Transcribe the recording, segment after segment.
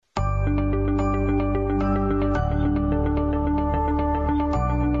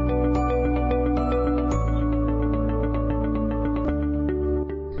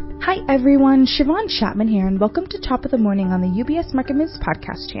everyone, Shiavon Chatman here, and welcome to Top of the Morning on the UBS Market Moves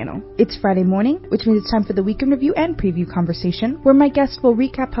podcast channel. It's Friday morning, which means it's time for the weekend review and preview conversation, where my guests will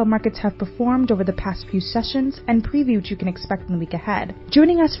recap how markets have performed over the past few sessions and preview what you can expect in the week ahead.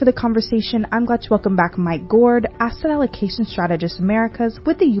 Joining us for the conversation, I'm glad to welcome back Mike Gourd, Asset Allocation Strategist Americas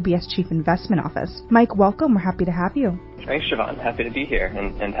with the UBS Chief Investment Office. Mike, welcome. We're happy to have you. Thanks, Shiavon. Happy to be here,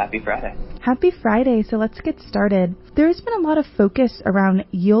 and happy Friday. Happy Friday. So let's get started. There's been a lot of focus around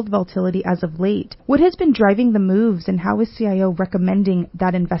yield volatility as of late. What has been driving the moves, and how is CIO recommending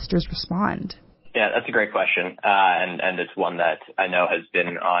that investors respond? Yeah, that's a great question, and it's one that I know has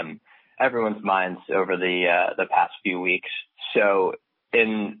been on everyone's minds over the past few weeks. So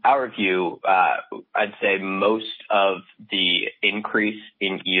in our view, I'd say most of the increase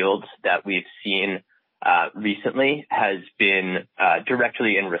in yields that we've seen recently has been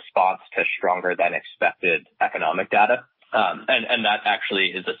directly in response to stronger than expected economic data. And that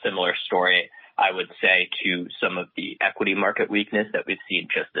actually is a similar story, I would say, to some of the equity market weakness that we've seen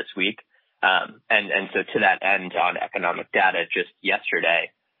just this week. And so to that end, on economic data, just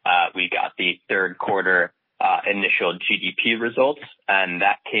yesterday, we got the third quarter initial GDP results, and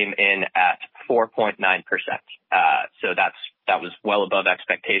that came in at 4.9%. So that was well above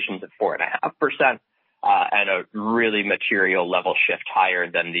expectations of 4.5%. And a really material level shift higher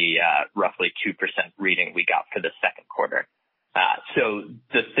than the roughly 2% reading we got for the second quarter. So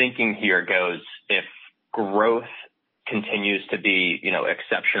the thinking here goes, if growth continues to be,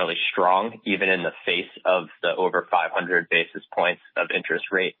 exceptionally strong, even in the face of the over 500 basis points of interest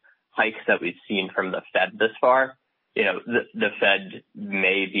rate hikes that we've seen from the Fed this far, the Fed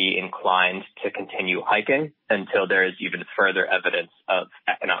may be inclined to continue hiking until there is even further evidence of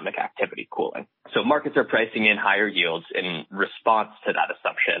economic activity cooling. So markets are pricing in higher yields in response to that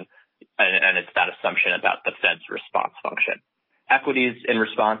assumption, and it's that assumption about the Fed's response function. Equities in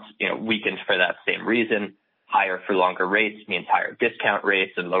response, weakened for that same reason. Higher for longer rates means higher discount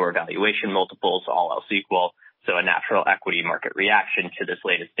rates and lower valuation multiples, all else equal. So a natural equity market reaction to this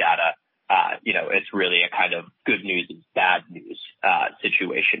latest data. It's really a kind of good news is bad news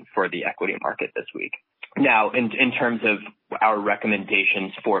situation for the equity market this week. Now, in terms of our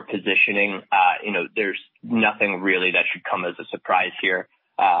recommendations for positioning, there's nothing really that should come as a surprise here.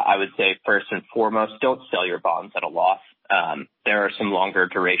 I would say first and foremost, don't sell your bonds at a loss. There are some longer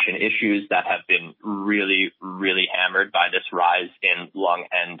duration issues that have been really, really hammered by this rise in long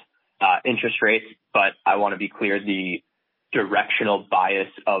end interest rates. But I want to be clear, the directional bias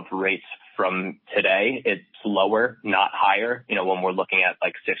of rates from today, it's lower, not higher, when we're looking at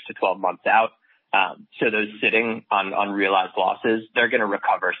like 6 to 12 months out. So those sitting on unrealized losses, they're going to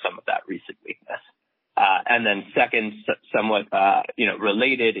recover some of that recent weakness. And then second, somewhat,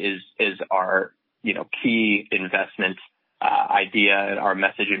 related is our, key investment idea and our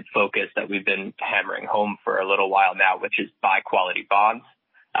message and focus that we've been hammering home for a little while now, which is buy quality bonds.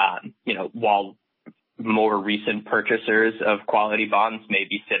 While more recent purchasers of quality bonds may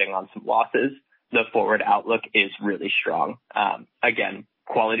be sitting on some losses, the forward outlook is really strong. Again,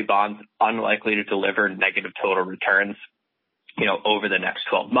 quality bonds unlikely to deliver negative total returns, over the next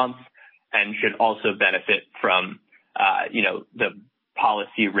 12 months, and should also benefit from, the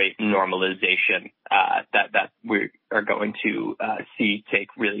policy rate normalization that we are going to see take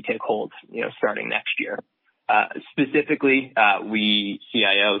hold, starting next year. Specifically,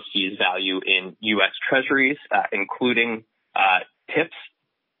 CIO sees value in U.S. Treasuries, including TIPS.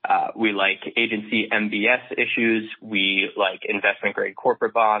 We like agency MBS issues. We like investment-grade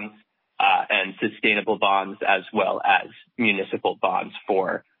corporate bonds and sustainable bonds, as well as municipal bonds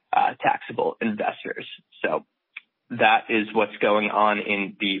for taxable investors. So that is what's going on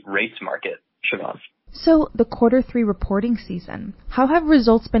in the rates market, Shiavon. So the quarter 3 reporting season, how have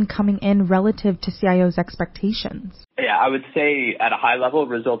results been coming in relative to CIO's expectations? Yeah, I would say at a high level,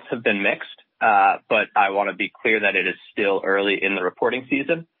 results have been mixed, but I want to be clear that it is still early in the reporting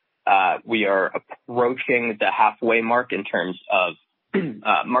season. We are approaching the halfway mark in terms of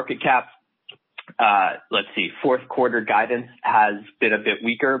market cap. Let's see, fourth quarter guidance has been a bit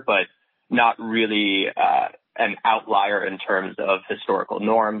weaker, but not really an outlier in terms of historical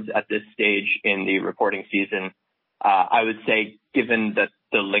norms at this stage in the reporting season. I would say, given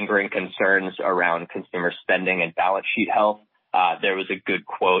the lingering concerns around consumer spending and balance sheet health, there was a good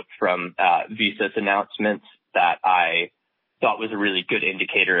quote from Visa's announcements that I thought was a really good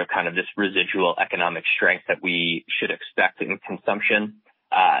indicator of kind of this residual economic strength that we should expect in consumption.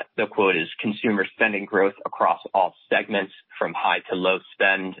 The quote is, "Consumer spending growth across all segments from high to low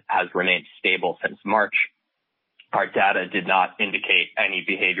spend has remained stable since March. Our data did not indicate any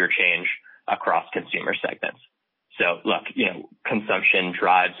behavior change across consumer segments." So look, consumption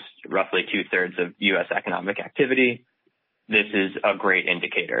drives roughly 2/3 of U.S. economic activity. This is a great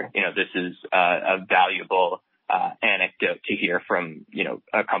indicator. This is a valuable anecdote to hear from,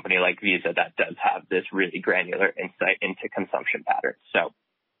 a company like Visa that does have this really granular insight into consumption patterns. So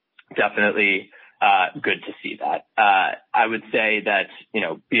definitely good to see that. I would say that,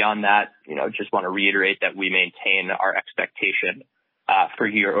 beyond that, just want to reiterate that we maintain our expectation for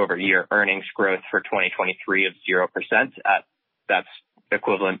year-over-year earnings growth for 2023 of 0%. That's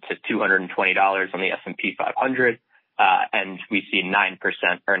equivalent to $220 on the S&P 500. And we see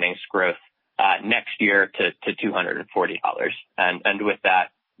 9% earnings growth next year to $240. And with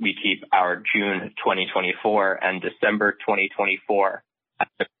that, we keep our June 2024 and December 2024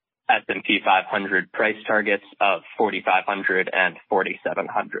 S&P 500 price targets of 4,500 and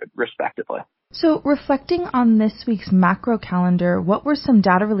 4,700 respectively. So reflecting on this week's macro calendar, what were some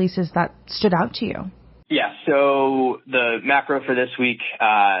data releases that stood out to you? Yeah, so the macro for this week,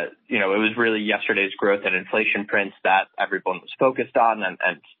 it was really yesterday's growth and inflation prints that everyone was focused on,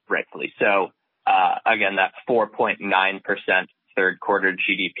 and rightfully so. Again, that 4.9% third quarter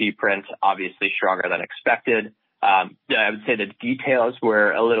GDP print, obviously stronger than expected. I would say the details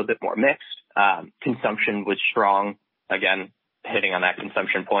were a little bit more mixed. Consumption was strong, again, hitting on that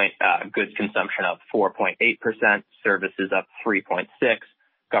consumption point. Goods consumption up 4.8%, services up 3.6%.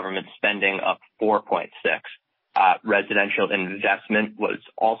 Government spending up 4.6%. Residential investment was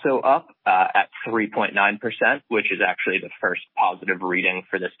also up at 3.9%, which is actually the first positive reading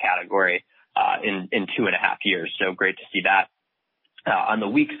for this category in 2.5 years. So great to see that. On the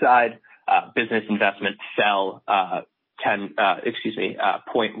weak side, business investment fell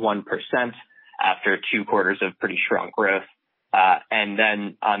 0.1% after 2 quarters of pretty strong growth. And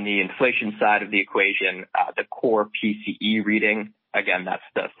then on the inflation side of the equation, the core PCE reading, again, that's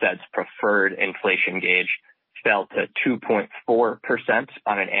the Fed's preferred inflation gauge, fell to 2.4%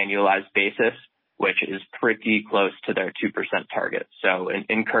 on an annualized basis, which is pretty close to their 2% target. So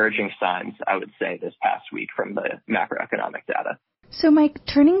encouraging signs, I would say, this past week from the macroeconomic data. So, Mike,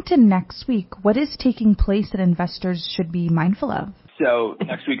 turning to next week, what is taking place that investors should be mindful of? So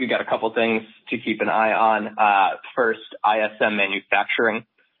next week, we've got a couple things to keep an eye on. First, ISM manufacturing.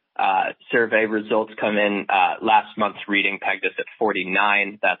 Survey results come in. Last month's reading pegged us at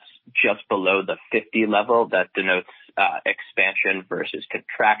 49. That's just below the 50 level. That denotes expansion versus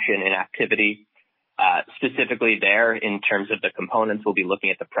contraction in activity. Specifically there, in terms of the components, we'll be looking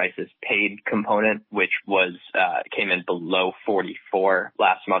at the prices paid component, which was came in below 44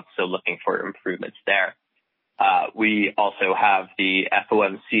 last month, so looking for improvements there. We also have the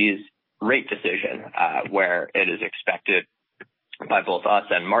FOMC's rate decision, where it is expected by both us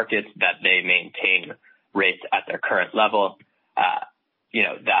and markets that they maintain rates at their current level.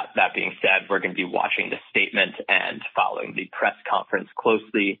 That being said, we're going to be watching the statement and following the press conference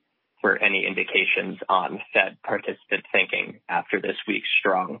closely for any indications on Fed participant thinking after this week's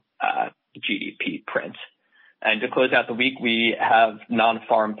strong GDP print. And to close out the week, we have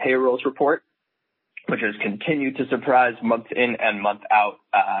non-farm payrolls report, which has continued to surprise month in and month out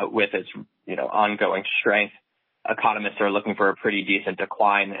with its ongoing strength. Economists are looking for a pretty decent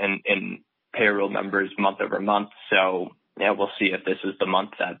decline in payroll numbers month over month. So we'll see if this is the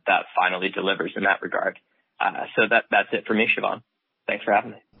month that finally delivers in that regard. So that's it for me, Shiavon. Thanks for having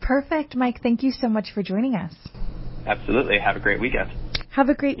me. Perfect, Mike. Thank you so much for joining us. Absolutely. Have a great weekend. Have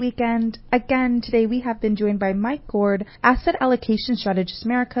a great weekend. Again, today we have been joined by Mike Gourd, Asset Allocation Strategist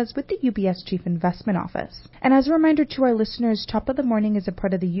Americas with the UBS Chief Investment Office. And as a reminder to our listeners, Top of the Morning is a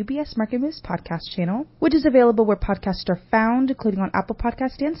part of the UBS Market Moves podcast channel, which is available where podcasts are found, including on Apple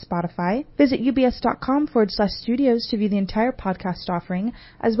Podcasts and Spotify. Visit ubs.com/studios to view the entire podcast offering,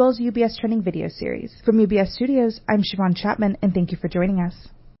 as well as UBS Trending video series. From UBS Studios, I'm Shiavon Chatman, and thank you for joining us.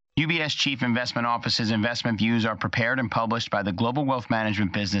 UBS Chief Investment Office's investment views are prepared and published by the global wealth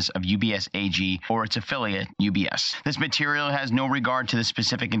management business of UBS AG or its affiliate, UBS. This material has no regard to the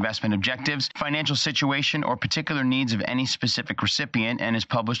specific investment objectives, financial situation, or particular needs of any specific recipient and is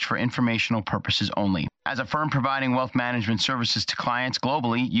published for informational purposes only. As a firm providing wealth management services to clients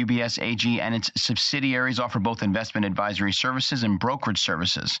globally, UBS AG and its subsidiaries offer both investment advisory services and brokerage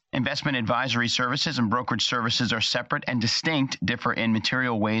services. Investment advisory services and brokerage services are separate and distinct, differ in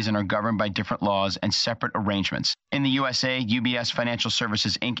material ways, and are governed by different laws and separate arrangements. In the USA, UBS Financial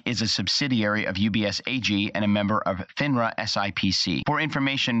Services, Inc. is a subsidiary of UBS AG and a member of FINRA SIPC. For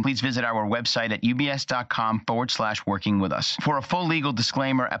information, please visit our website at ubs.com/working with us. For a full legal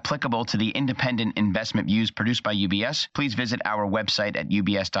disclaimer applicable to the independent investment views produced by UBS, please visit our website at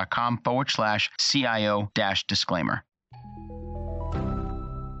ubs.com/CIO-disclaimer.